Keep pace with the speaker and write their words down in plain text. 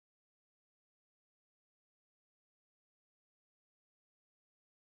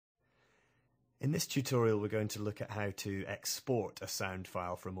In this tutorial we're going to look at how to export a sound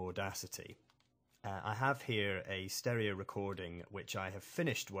file from Audacity. I have here a stereo recording which I have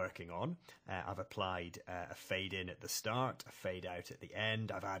finished working on. I've applied a fade in at the start, a fade out at the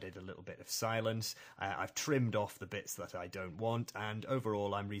end, I've added a little bit of silence, I've trimmed off the bits that I don't want, and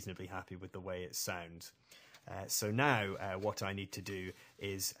overall I'm reasonably happy with the way it sounds. So now what I need to do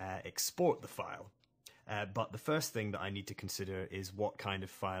is export the file. But the first thing that I need to consider is what kind of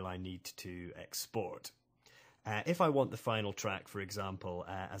file I need to export. If I want the final track, for example,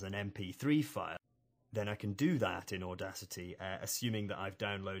 as an MP3 file, then I can do that in Audacity, assuming that I've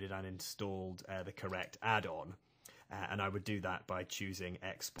downloaded and installed the correct add-on. And I would do that by choosing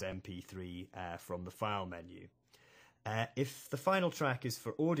Export MP3 from the File menu. If the final track is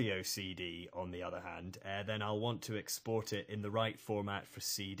for audio CD, on the other hand, then I'll want to export it in the right format for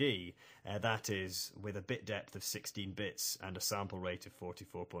CD, that is, with a bit depth of 16 bits and a sample rate of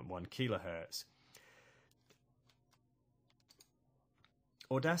 44.1 kHz.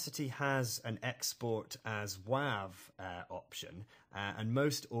 Audacity has an export as WAV option, and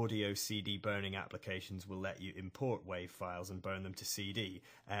most audio CD burning applications will let you import WAV files and burn them to CD,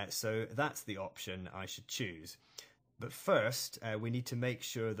 so that's the option I should choose. But first, we need to make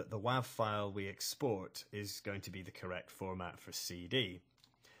sure that the WAV file we export is going to be the correct format for CD.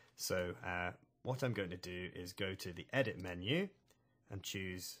 So what I'm going to do is go to the Edit menu and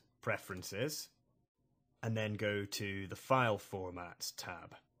choose Preferences, and then go to the File Formats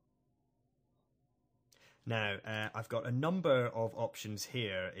tab. Now, I've got a number of options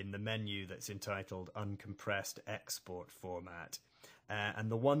here in the menu that's entitled Uncompressed Export Format.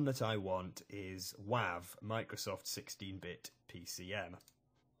 And the one that I want is WAV, Microsoft 16-bit PCM.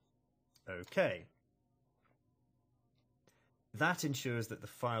 OK. That ensures that the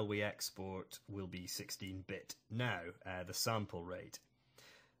file we export will be 16-bit. Now, the sample rate.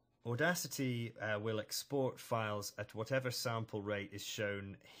 Audacity will export files at whatever sample rate is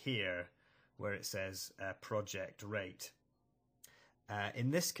shown here, where it says project rate.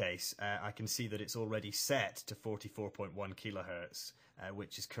 In this case, I can see that it's already set to 44.1 kHz,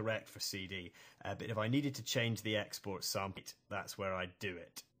 which is correct for CD. But if I needed to change the export sample, that's where I'd do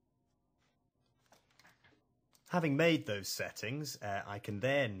it. Having made those settings, I can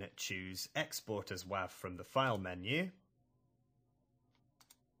then choose Export as WAV from the File menu.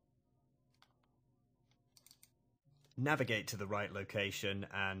 Navigate to the right location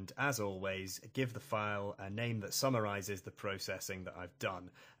and, as always, give the file a name that summarises the processing that I've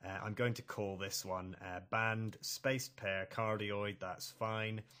done. I'm going to call this one band spaced pair cardioid, that's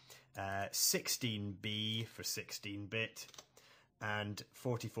fine, 16B for 16-bit, and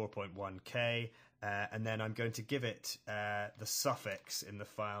 44.1K, and then I'm going to give it the suffix in the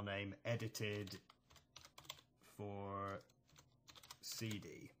file name edited for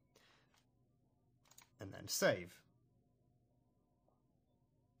CD, and then save.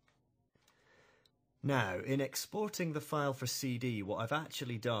 Now, in exporting the file for CD, what I've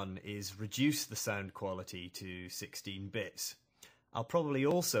actually done is reduce the sound quality to 16 bits. I'll probably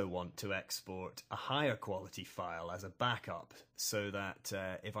also want to export a higher quality file as a backup, so that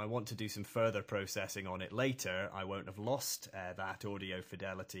if I want to do some further processing on it later, I won't have lost that audio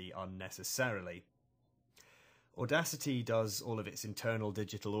fidelity unnecessarily. Audacity does all of its internal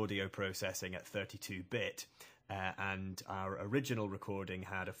digital audio processing at 32-bit, and our original recording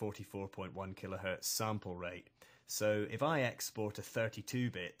had a 44.1 kHz sample rate. So if I export a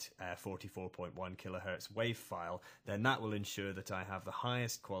 32-bit 44.1 kHz WAV file, then that will ensure that I have the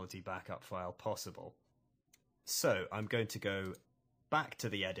highest quality backup file possible. So I'm going to go back to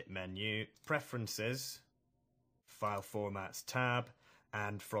the Edit menu, Preferences, File Formats tab,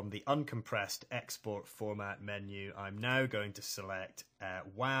 and from the Uncompressed Export Format menu, I'm now going to select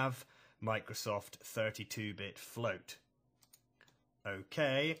WAV, Microsoft 32-bit float.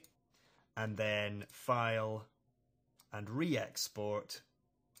 OK, and then File and re-export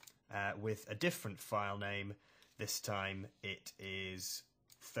with a different file name. This time it is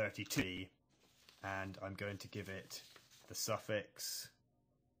 32, and I'm going to give it the suffix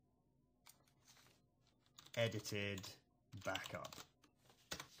edited backup.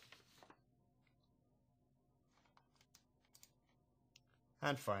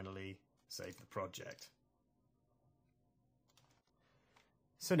 And finally, save the project.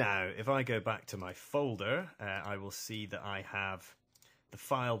 So now, if I go back to my folder, I will see that I have the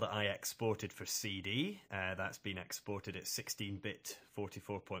file that I exported for CD. That's been exported at 16-bit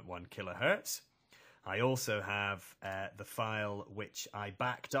 44.1 kHz. I also have the file which I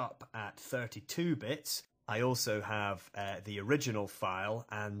backed up at 32 bits. I also have the original file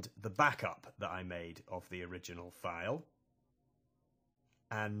and the backup that I made of the original file.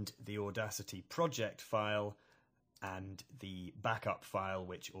 and the Audacity project file, and the backup file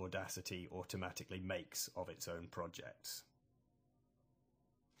which Audacity automatically makes of its own projects.